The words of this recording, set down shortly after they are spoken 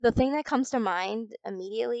The thing that comes to mind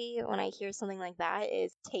immediately when I hear something like that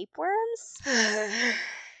is tapeworms.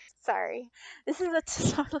 Sorry. This is a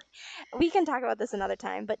totally... We can talk about this another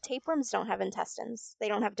time, but tapeworms don't have intestines. They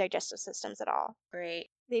don't have digestive systems at all. Great.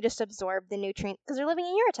 They just absorb the nutrients because they're living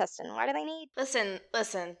in your intestine. Why do they need... Listen.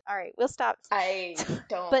 All right, we'll stop. I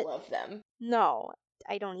don't But- love them. No,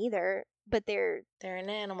 I don't either, but they're... They're an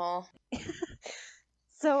animal.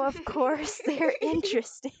 So, of course, they're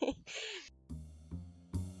interesting.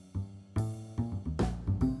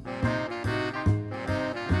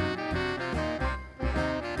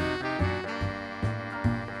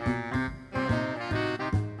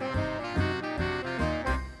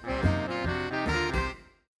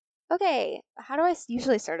 Okay, how do I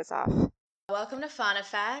usually start us off? Welcome to Fauna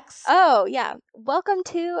Facts. Oh, yeah. Welcome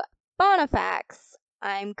to Bonafacts.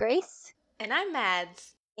 I'm Grace, And I'm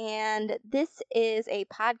Mads. and this is a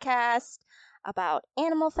podcast about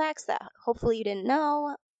animal facts that hopefully you didn't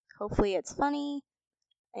know. Hopefully it's funny,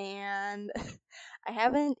 and I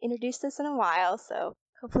haven't introduced this in a while, so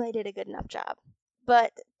hopefully I did a good enough job.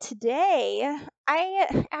 But today,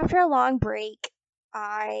 after a long break,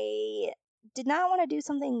 I did not want to do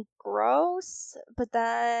something gross, but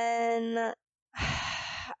then...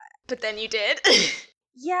 But then you did.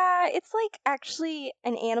 Yeah, it's like actually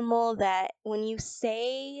an animal that when you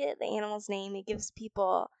say the animal's name, it gives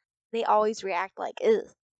people, they always react like,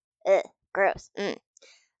 ugh, gross.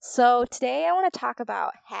 So today I want to talk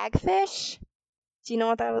about hagfish. Do you know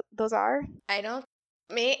what those are? I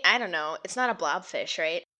don't know. It's not a blobfish,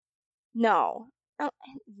 right? No. Oh,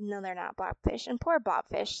 no, they're not blobfish. And poor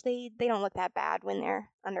blobfish, they don't look that bad when they're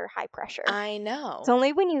under high pressure. I know. It's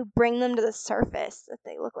only when you bring them to the surface that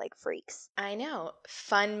they look like freaks. I know.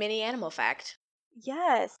 Fun mini animal fact.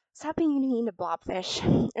 Yes. Stop being mean to blobfish.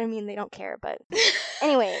 I mean, they don't care, but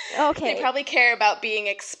anyway, okay. They probably care about being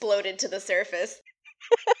exploded to the surface.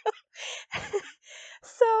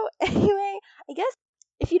 So, anyway, I guess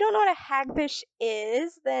if you don't know what a hagfish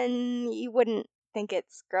is, then you wouldn't think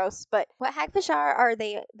it's gross. But what hagfish are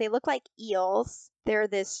they look like eels. They're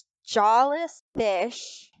this jawless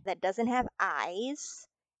fish that doesn't have eyes,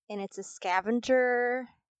 and it's a scavenger,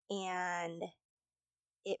 and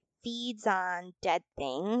it feeds on dead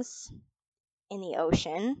things in the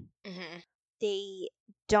ocean. Mm-hmm. They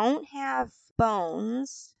don't have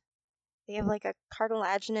bones. They have like a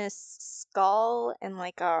cartilaginous skull and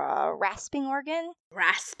like a rasping organ.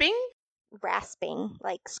 Rasping? Rasping,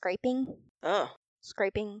 like scraping. Ugh.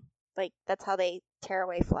 Scraping, like that's how they tear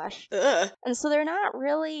away flesh. Ugh. And so they're not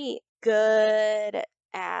really good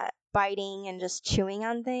at biting and just chewing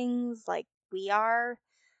on things like we are.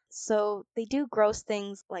 So they do gross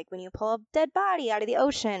things like when you pull a dead body out of the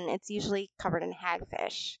ocean, it's usually covered in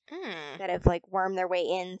hagfish that have like wormed their way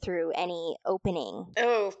in through any opening.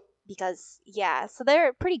 Oh. Because, yeah, so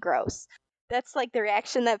they're pretty gross. That's like the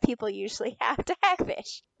reaction that people usually have to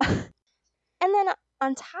hagfish. And then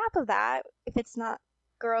on top of that, if it's not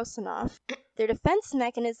gross enough, their defense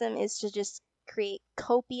mechanism is to just create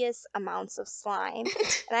copious amounts of slime.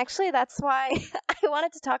 And actually, that's why I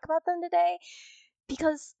wanted to talk about them today,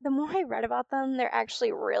 because the more I read about them, they're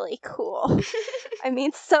actually really cool. I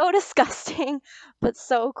mean, so disgusting, but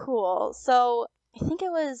so cool. So I think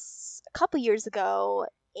it was a couple years ago,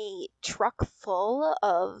 a truck full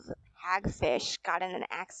of hagfish got in an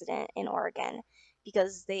accident in Oregon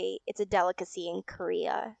because it's a delicacy in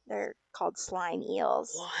Korea. They're called slime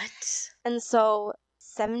eels. What? And so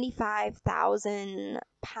 75,000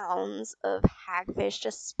 pounds of hagfish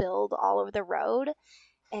just spilled all over the road.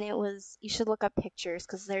 And you should look up pictures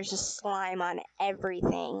because there's just slime on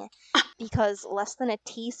everything. Because less than a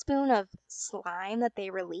teaspoon of slime that they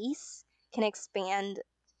release can expand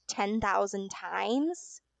 10,000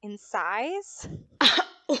 times in size.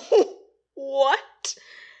 What?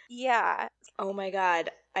 Yeah. Oh my god,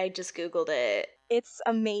 I just Googled it. It's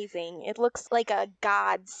amazing. It looks like a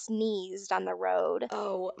god sneezed on the road.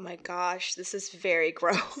 Oh my gosh, this is very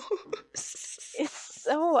gross. It's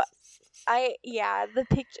so...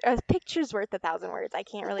 the picture's worth 1,000 words. I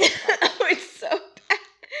can't really explain. Oh, it's so bad.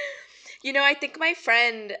 You know, I think my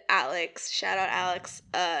friend Alex, shout out Alex,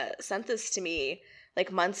 sent this to me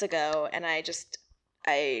like months ago, and I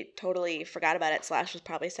totally forgot about it. Slash was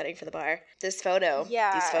probably studying for the bar. This photo.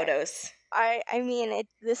 Yeah. These photos. I mean,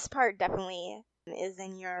 this part definitely is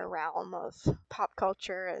in your realm of pop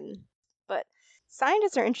culture, but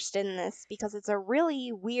scientists are interested in this because it's a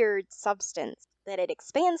really weird substance that it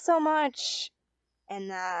expands so much and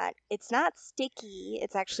that it's not sticky.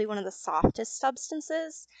 It's actually one of the softest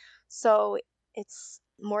substances. So it's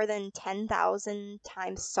more than 10,000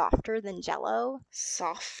 times softer than Jell-O.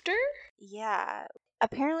 Softer? Yeah.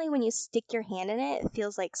 apparently when you stick your hand in it, it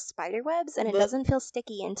feels like spider webs, and it Blech. doesn't feel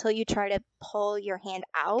sticky until you try to pull your hand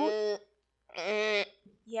out. Mm.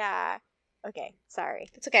 Yeah. Okay, sorry.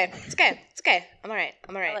 It's okay. It's okay. It's okay. I'm all right.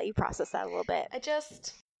 I'm all I'll right. let you process that a little bit.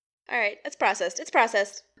 All right. It's processed. It's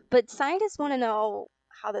processed. But scientists want to know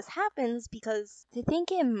how this happens because they think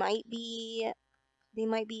they might be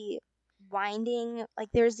winding, like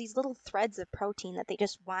there's these little threads of protein that they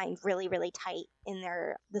just wind really, really tight in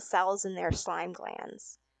the cells in their slime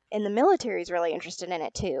glands. And the military is really interested in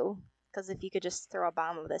it too, because if you could just throw a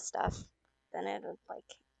bomb of this stuff, then it would like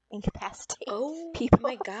incapacitate people. Oh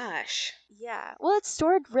my gosh. Yeah. Well, it's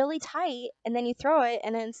stored really tight, and then you throw it,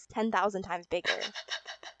 and it's 10,000 times bigger.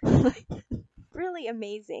 Really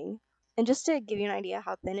amazing. And just to give you an idea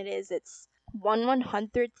how thin it is, it's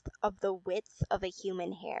 1/100th of the width of a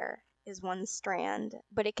human hair is one strand,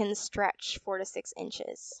 but it can stretch 4 to 6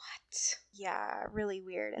 inches. What? Yeah, really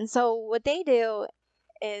weird. And so what they do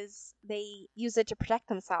is they use it to protect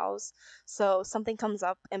themselves. So something comes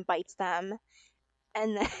up and bites them,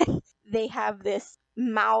 and then they have this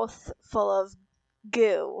mouth full of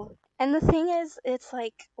goo. And the thing is, it's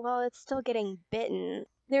like, well, it's still getting bitten.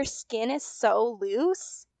 Their skin is so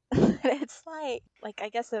loose that it's like I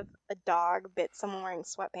guess if a dog bit someone wearing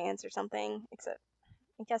sweatpants or something, except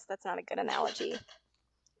I guess that's not a good analogy.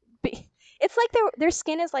 But it's like their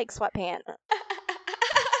skin is like sweatpants.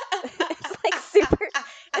 It's like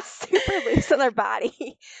super loose on their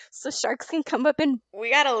body. So sharks can come up and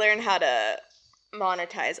We gotta learn how to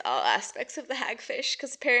monetize all aspects of the hagfish,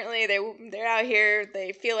 because apparently they're out here.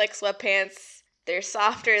 They feel like sweatpants. They're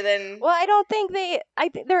softer than. well, I don't think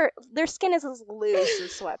their skin is as loose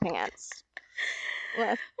as sweatpants.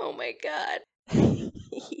 Well, Oh my god.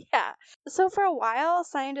 yeah. So for a while,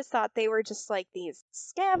 scientists thought they were just like these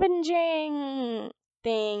scavenging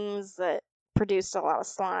things that produced a lot of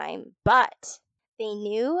slime, but they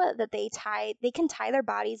knew that they can tie their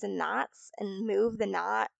bodies in knots and move the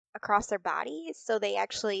knot across their body. So they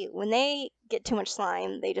actually, when they get too much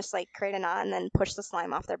slime, they just like create a knot and then push the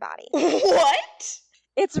slime off their body. What?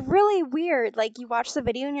 It's really weird. Like you watch the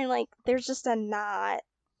video and you're like, there's just a knot,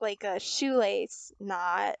 like a shoelace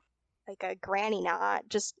knot, like a granny knot,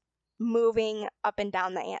 just moving up and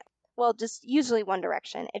down the ant. Well, just usually one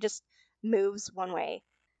direction. It just moves one way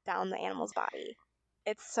down the animal's body.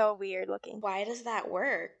 It's so weird looking. Why does that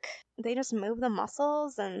work? They just move the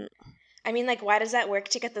muscles and I mean, like, why does that work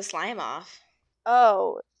to get the slime off?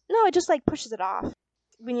 oh no, it just like pushes it off.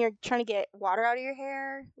 When you're trying to get water out of your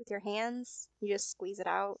hair with your hands, you just squeeze it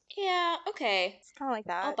out. Yeah, okay. It's kind of like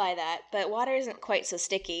that. I'll buy that. But water isn't quite so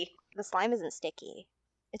sticky. The slime isn't sticky.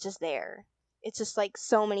 It's just there. It's just like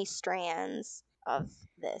so many strands of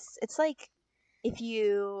this. It's like if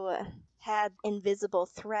you had invisible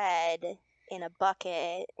thread in a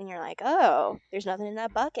bucket and you're like, oh, there's nothing in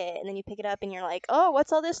that bucket. And then you pick it up and you're like, oh,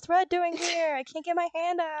 what's all this thread doing here? I can't get my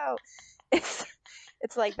hand out.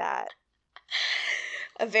 It's like that.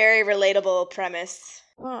 A very relatable premise.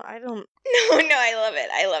 Well, I don't. No, I love it.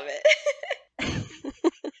 I love it.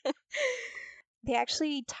 They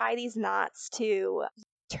actually tie these knots to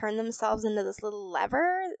turn themselves into this little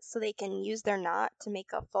lever so they can use their knot to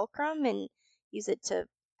make a fulcrum and use it to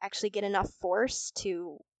actually get enough force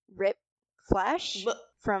to rip flesh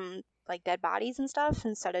from like dead bodies and stuff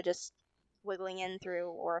instead of just wiggling in through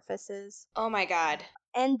orifices. Oh my god.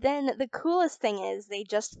 And then the coolest thing is they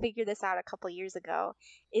just figured this out a couple years ago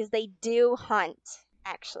is they do hunt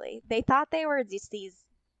actually. They thought they were just these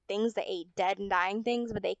things that ate dead and dying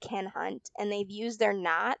things, but they can hunt, and they've used their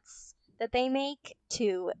knots that they make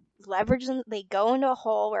to leverage them. They go into a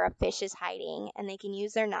hole where a fish is hiding, and they can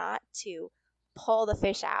use their knot to pull the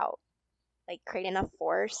fish out, like create enough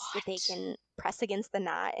force that they can press against the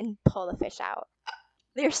knot and pull the fish out.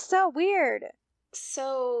 They're so weird.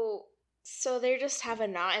 So they just have a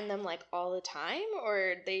knot in them like all the time,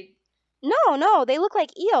 or they? No, they look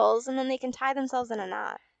like eels, and then they can tie themselves in a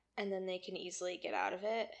knot. And then they can easily get out of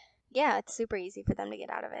it? Yeah, it's super easy for them to get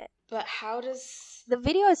out of it. But how does... The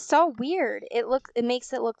video is so weird. It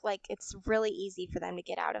makes it look like it's really easy for them to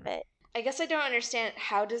get out of it. I guess I don't understand.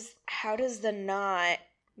 How does the knot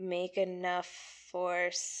make enough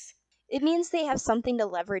force? It means they have something to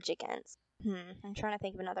leverage against. I'm trying to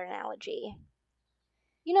think of another analogy.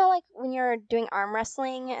 You know, like when you're doing arm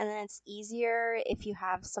wrestling and then it's easier if you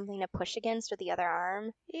have something to push against with the other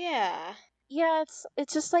arm? Yeah. Yeah,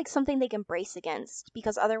 it's just like something they can brace against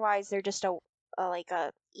because otherwise they're just a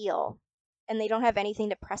eel and they don't have anything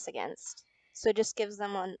to press against. So it just gives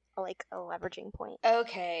them a leveraging point.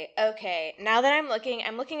 Okay. Now that I'm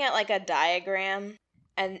looking at like a diagram,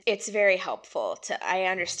 and it's very helpful I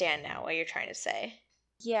understand now what you're trying to say.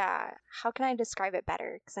 Yeah, how can I describe it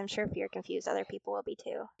better? Because I'm sure if you're confused, other people will be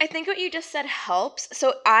too. I think what you just said helps.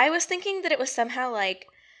 So I was thinking that it was somehow like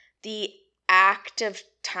the act of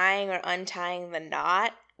tying or untying the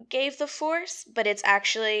knot gave the force, but it's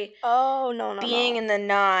actually Oh, no, no, being no. in the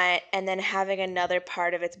knot and then having another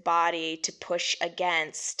part of its body to push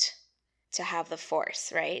against to have the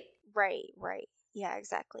force, right? Right. Yeah,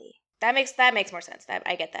 exactly. That makes more sense.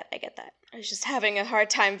 I get that. I was just having a hard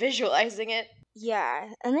time visualizing it. Yeah,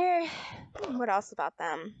 and what else about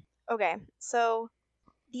them? Okay, so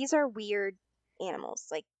these are weird animals.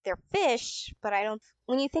 Like, they're fish, but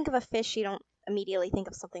when you think of a fish, you don't immediately think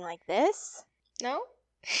of something like this. No?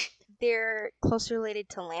 They're closely related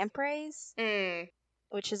to lampreys,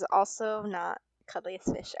 which is also not the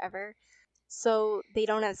cuddliest fish ever. So they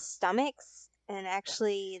don't have stomachs, and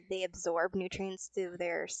actually they absorb nutrients through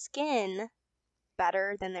their skin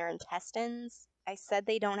better than their intestines. I said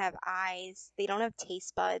they don't have eyes, they don't have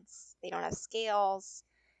taste buds, they don't have scales,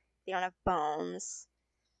 they don't have bones.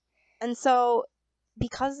 And so,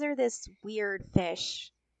 because they're this weird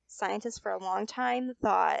fish, scientists for a long time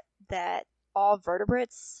thought that all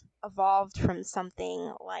vertebrates evolved from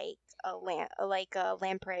something like a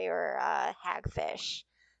lamprey or a hagfish,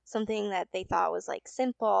 something that they thought was like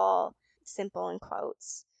simple in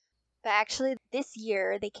quotes. But actually, this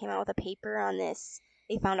year they came out with a paper on this.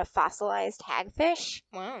 They found a fossilized hagfish,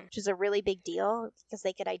 Wow. which is a really big deal because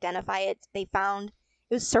they could identify it. They found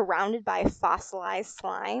it was surrounded by fossilized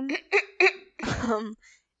slime.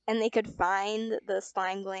 And they could find the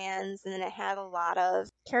slime glands, and then it had a lot of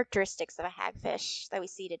characteristics of a hagfish that we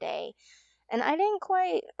see today. And I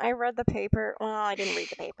read the paper. Well, I didn't read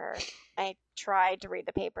the paper. I tried to read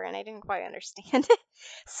the paper and I didn't quite understand it.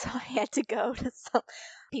 So I had to go to some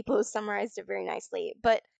people who summarized it very nicely.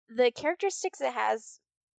 But the characteristics it has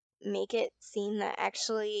make it seem that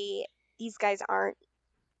actually these guys aren't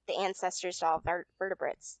the ancestors to all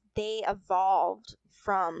vertebrates. They evolved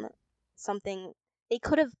from something. They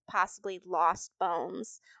could have possibly lost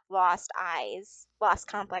bones, lost eyes, lost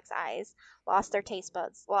complex eyes, lost their taste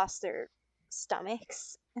buds, lost their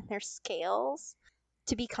stomachs and their scales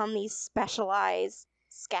to become these specialized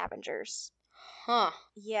scavengers. Huh.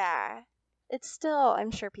 Yeah. It's still,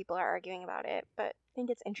 I'm sure people are arguing about it, but I think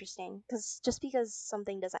it's interesting because just because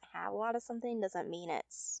something doesn't have a lot of something doesn't mean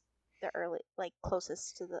it's the early, like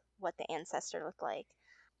closest to what the ancestor looked like.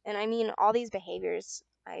 And I mean, all these behaviors,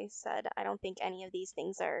 I said, I don't think any of these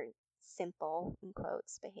things are simple, in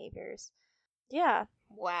quotes, behaviors. Yeah.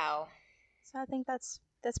 Wow. So I think that's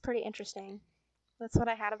pretty interesting. That's what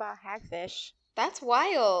I had about hagfish. That's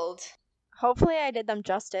wild. Hopefully I did them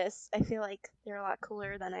justice. I feel like they're a lot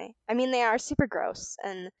cooler than I mean, they are super gross,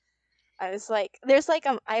 and I was like,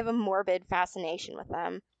 I have a morbid fascination with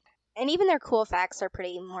them. And even their cool facts are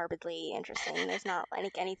pretty morbidly interesting. There's not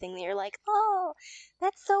like anything that you're like, oh,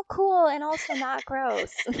 that's so cool and also not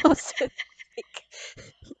gross. Most of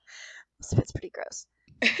it's pretty gross.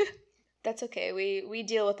 That's okay. We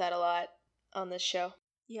deal with that a lot on this show.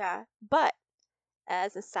 Yeah, but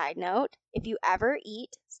as a side note, if you ever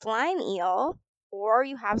eat slime eel or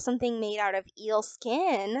you have something made out of eel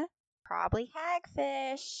skin, probably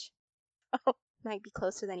hagfish. Oh, might be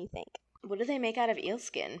closer than you think. What do they make out of eel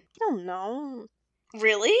skin? I don't know.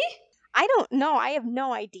 Really? I don't know. I have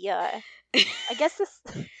no idea. I guess this,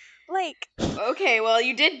 like, Okay, well,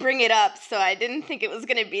 you did bring it up, so I didn't think it was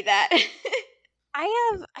going to be that.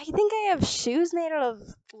 I think I have shoes made out of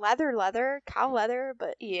cow leather,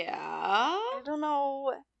 but Yeah. I don't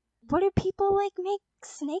know. What do people like make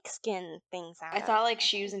snakeskin things out I of? thought like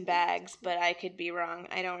shoes and bags, but I could be wrong.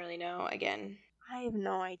 I don't really know again. I have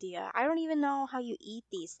no idea. I don't even know how you eat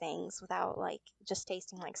these things without like just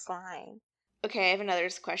tasting like slime. Okay, I have another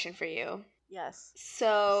question for you. Yes.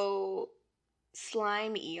 So,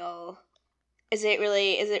 slime eel, is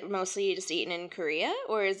it mostly just eaten in Korea,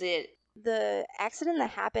 or is it... The accident that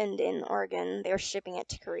happened in Oregon, they were shipping it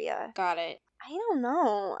to Korea. Got it. I don't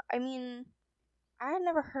know. I mean, I had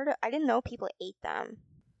never I didn't know people ate them.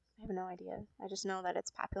 I have no idea. I just know that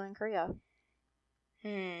it's popular in Korea.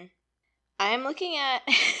 I'm looking at...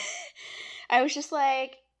 I was just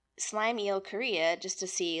like, slime eel Korea, just to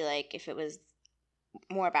see like if it was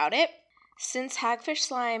more about it. Since hagfish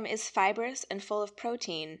slime is fibrous and full of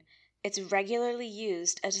protein, it's regularly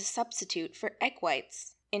used as a substitute for egg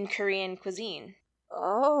whites in Korean cuisine.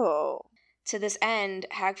 Oh. To this end,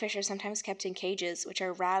 hagfish are sometimes kept in cages, which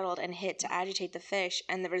are rattled and hit to agitate the fish,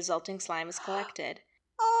 and the resulting slime is collected.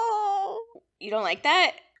 Oh. You don't like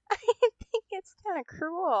that? I think it's kind of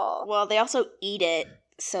cruel. Well, they also eat it,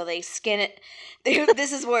 so they skin it.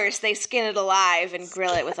 This is worse. They skin it alive and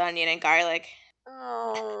grill it with onion and garlic.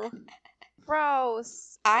 Oh.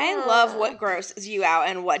 gross. I love Ugh. what grosses you out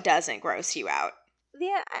and what doesn't gross you out.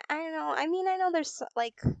 Yeah, I don't know. I mean, I know there's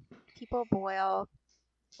like people boil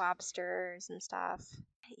lobsters and stuff.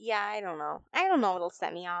 Yeah, I don't know. I don't know what'll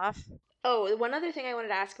set me off. Oh, one other thing I wanted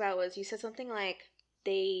to ask about was you said something like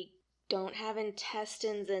they don't have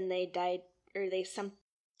intestines and they died, or they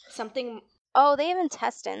something. Oh, they have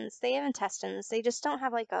intestines. They have intestines. They just don't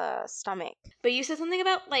have like a stomach. But you said something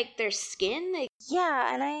about like their skin.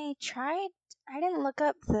 Yeah, and I didn't look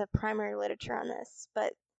up the primary literature on this,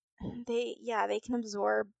 but they can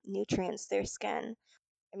absorb nutrients through their skin.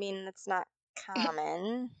 I mean, it's not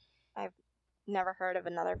common. I've never heard of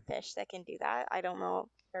another fish that can do that. I don't know,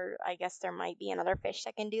 or I guess there might be another fish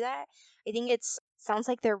that can do that. I think it's sounds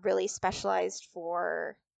like they're really specialized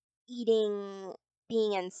for eating,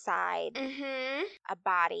 being inside Mm-hmm. a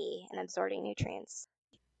body and absorbing nutrients.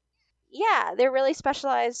 Yeah, they're really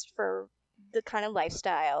specialized for the kind of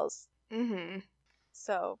lifestyles. Mm-hmm.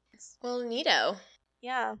 So, Well, neato.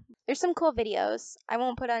 yeah, there's some cool videos. I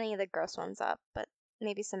won't put any of the gross ones up, but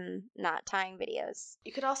maybe some not tying videos.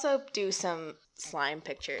 You could also do some slime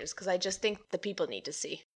pictures because I just think the people need to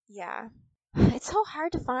see. Yeah. It's so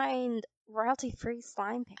hard to find royalty-free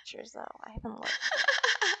slime pictures, though. I haven't looked.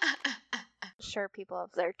 Sure, people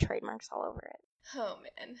have their trademarks all over it. Oh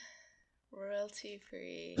man,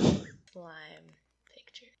 royalty-free slime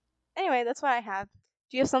picture. Anyway, that's what I have.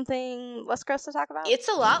 Do you have something less gross to talk about? It's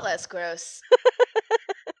a lot less gross.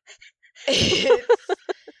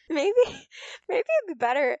 Maybe it'd be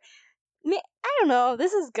better. I don't know.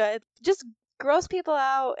 This is good. Just gross people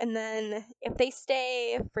out, and then if they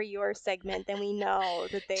stay for your segment, then we know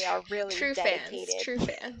that they are really True dedicated. fans. True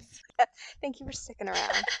fans. Thank you for sticking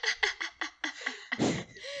around.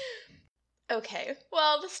 Okay.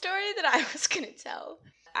 Well, the story that I was going to tell,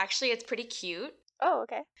 actually, it's pretty cute. Oh,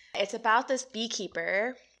 okay. It's about this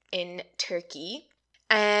beekeeper in Turkey,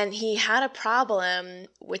 and he had a problem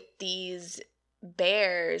with these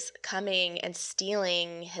bears coming and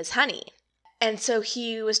stealing his honey. And so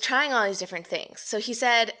he was trying all these different things. So he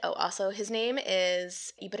said, also his name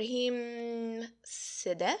is Ibrahim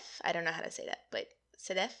Sedef. I don't know how to say that, but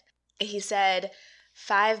Sedef. He said,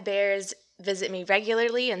 5 bears visit me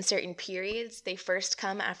regularly in certain periods. They first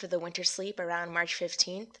come after the winter sleep around March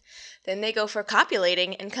 15th. Then they go for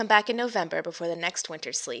copulating and come back in November before the next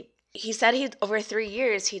winter sleep. He said over 3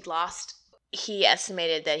 years he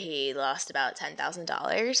estimated that he lost about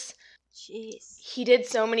 $10,000. Jeez. He did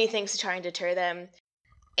so many things to try and deter them.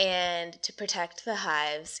 And to protect the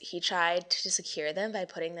hives, he tried to secure them by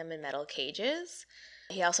putting them in metal cages.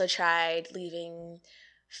 He also tried leaving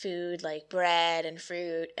food like bread and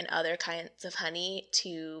fruit and other kinds of honey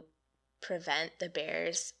to prevent the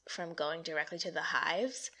bears from going directly to the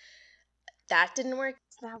hives. That didn't work.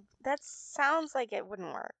 Now, that sounds like it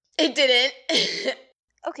wouldn't work. It didn't.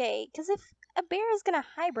 Okay, because if a bear is going to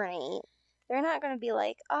hibernate, they're not going to be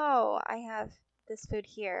like, oh, I have this food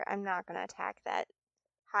here. I'm not going to attack that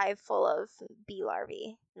hive full of bee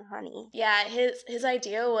larvae and honey. Yeah, his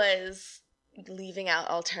idea was leaving out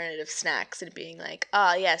alternative snacks and being like,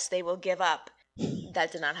 yes, they will give up.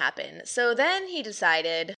 That did not happen. So then he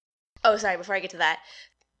decided, before I get to that,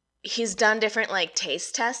 he's done different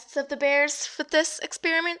taste tests of the bears with this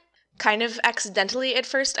experiment, kind of accidentally at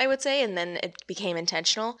first, I would say, and then it became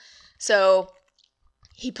intentional. So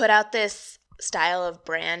he put out this style of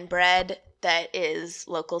bran bread that is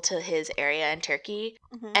local to his area in Turkey,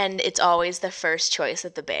 and it's always the first choice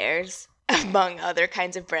of the bears among other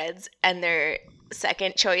kinds of breads, and their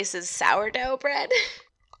second choice is sourdough bread.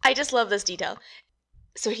 I just love this detail.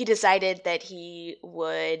 So he decided that he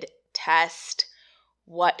would test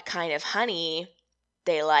what kind of honey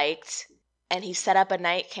they liked, and he set up a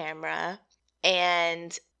night camera,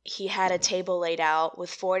 and he had a table laid out with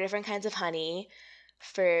 4 different kinds of honey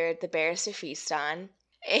for the bears to feast on.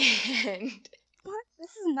 And what?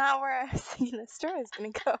 This is not where I was thinking the story was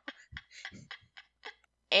going to go.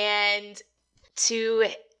 And to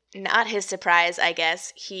not his surprise, I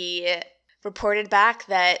guess, he reported back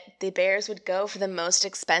that the bears would go for the most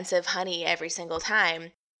expensive honey every single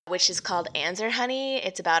time, which is called Anzur honey.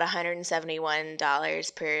 It's about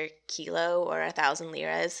 $171 per kilo, or 1,000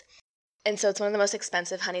 liras. And so it's one of the most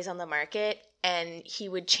expensive honeys on the market. And he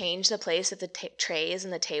would change the place of the trays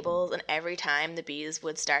and the tables, and every time the bears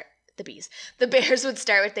would start with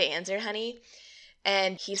the Anzur honey.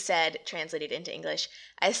 And he said, translated into English,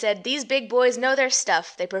 I said, these big boys know their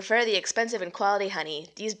stuff. They prefer the expensive and quality honey.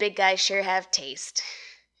 These big guys sure have taste.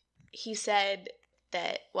 He said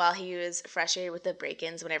that while he was frustrated with the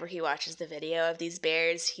break-ins, whenever he watches the video of these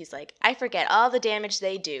bears, he's like, I forget all the damage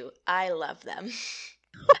they do. I love them.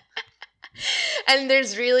 And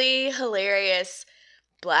there's really hilarious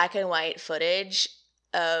black and white footage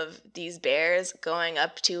of these bears going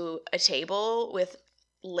up to a table with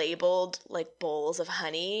labeled like bowls of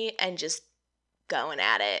honey and just going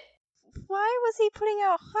at it. Why was he putting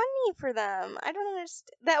out honey for them? I don't understand.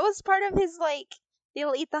 That was part of his, like,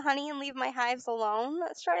 they'll eat the honey and leave my hives alone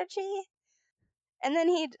strategy? And then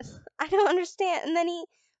I don't understand. And then he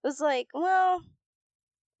was like, well,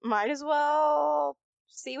 might as well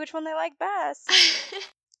see which one they like best.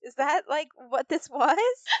 Is that, like, what this was?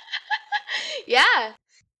 Yeah.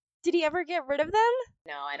 Did he ever get rid of them?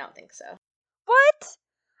 No, I don't think so. What?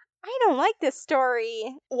 I don't like this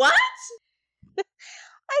story. What?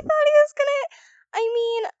 I thought he was gonna. I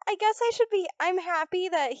mean, I guess I'm happy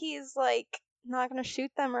that he's, like, not gonna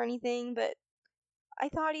shoot them or anything, but I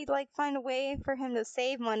thought he'd, like, find a way for him to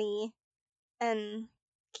save money and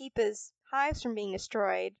keep his hives from being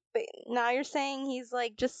destroyed. But now you're saying he's,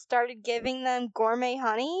 like, just started giving them gourmet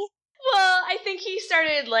honey? Well, I think he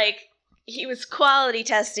started, like, he was quality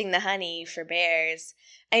testing the honey for bears.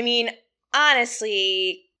 I mean,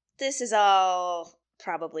 honestly, this is all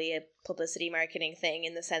probably a publicity marketing thing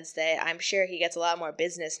in the sense that I'm sure he gets a lot more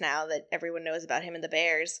business now that everyone knows about him and the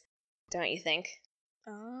bears. Don't you think?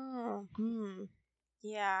 Oh,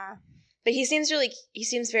 yeah. But he seems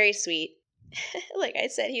very sweet. Like I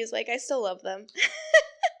said, he was like, I still love them.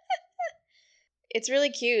 It's really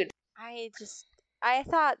cute. I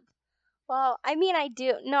thought, well, I mean, I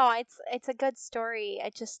do. No, it's a good story. I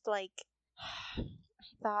just, like,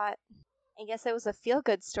 I guess it was a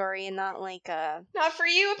feel-good story and not like a... Not for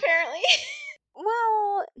you, apparently.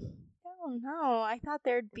 Well, I don't know. I thought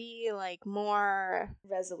there'd be, like, more...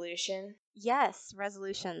 Resolution. Yes,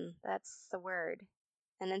 resolution. That's the word.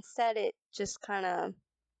 And instead it just kind of,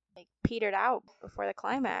 like, petered out before the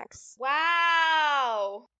climax.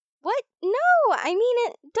 Wow. What? No, I mean,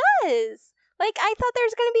 it does. Like, I thought there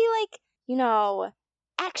was going to be, like,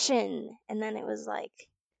 action. And then it was like...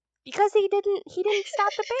 Because he didn't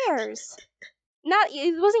stop the bears.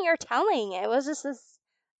 It wasn't your telling. It was just this,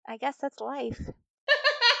 I guess that's life.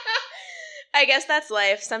 I guess that's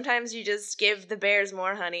life. Sometimes you just give the bears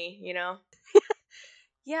more honey,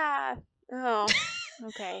 Yeah. Oh,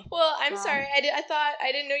 okay. Well, I'm sorry. I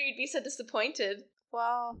didn't know you'd be so disappointed.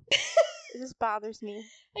 Well, it just bothers me.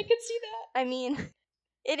 I could see that. I mean,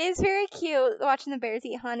 it is very cute watching the bears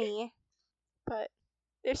eat honey, but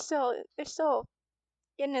they're still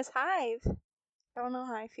getting his hive. I don't know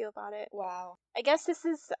how I feel about it. Wow. I guess this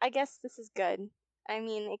is good. I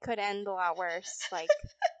mean, it could end a lot worse, like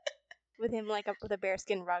with him with a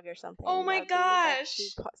bearskin rug or something. Oh my gosh.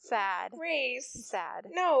 Sad. Grace. Sad.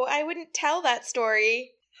 No, I wouldn't tell that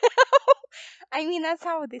story. I mean, that's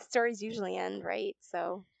how the stories usually end, right?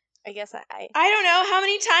 So, I guess I don't know. How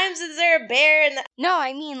many times is there a bear in the... No,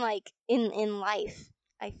 I mean, like, in life.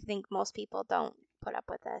 I think most people don't put up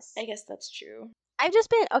with this. I guess that's true. I've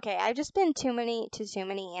just been too many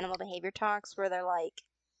animal behavior talks where they're like,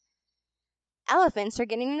 elephants are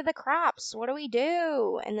getting into the crops. What do we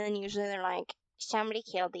do? And then usually they're like, somebody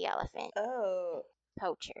killed the elephant. Oh.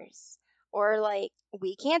 Poachers. Or like,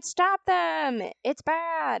 we can't stop them. It's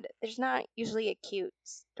bad. There's not usually a cute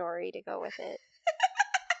story to go with it.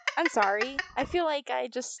 I'm sorry. I feel like I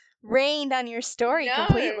just rained on your story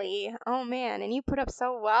completely. Oh man, and you put up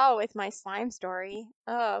so well with my slime story.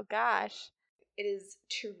 Oh gosh. It is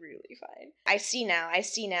truly fine. I see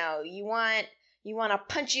now. You want a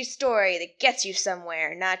punchy story that gets you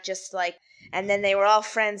somewhere, not just like, and then they were all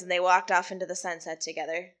friends and they walked off into the sunset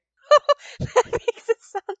together. That makes it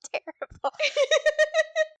sound terrible.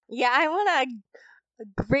 Yeah, I want a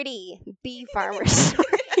gritty bee farmer story.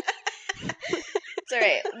 It's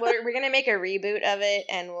alright. We're gonna make a reboot of it,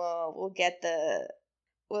 and we'll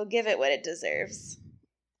give it what it deserves.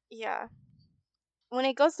 Yeah. When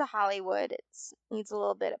it goes to Hollywood, it needs a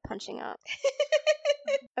little bit of punching up.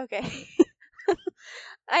 Okay.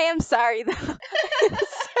 I am sorry, though. I'm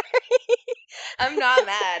sorry. I'm not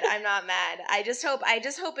mad. I just hope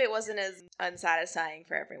it wasn't as unsatisfying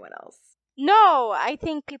for everyone else. No, I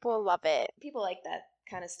think people love it. People like that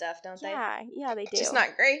kind of stuff, don't they? Yeah, they do. Just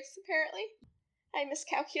not Grace, apparently. I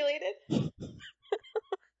miscalculated.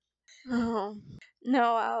 Oh.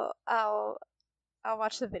 No, I'll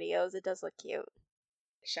watch the videos. It does look cute.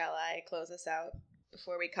 Shall I close this out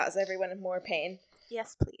before we cause everyone more pain?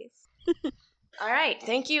 Yes, please. All right.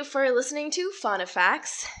 Thank you for listening to Fauna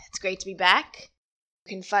Facts. It's great to be back.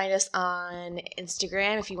 You can find us on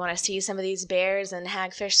Instagram if you want to see some of these bears and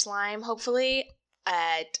hagfish slime, hopefully,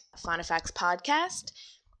 at Fauna Facts Podcast.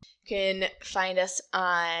 You can find us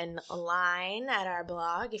online at our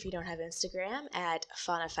blog if you don't have Instagram at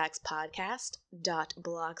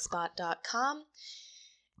funeffectspodcast.blogspot.com.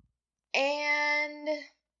 And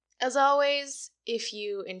as always, if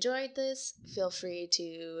you enjoyed this, feel free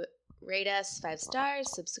to rate us 5 stars,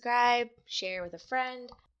 subscribe, share with a friend.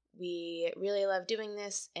 We really love doing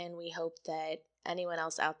this, and we hope that anyone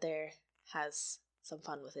else out there has some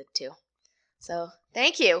fun with it too. So,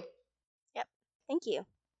 thank you. Yep. Thank you.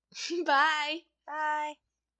 Bye. Bye.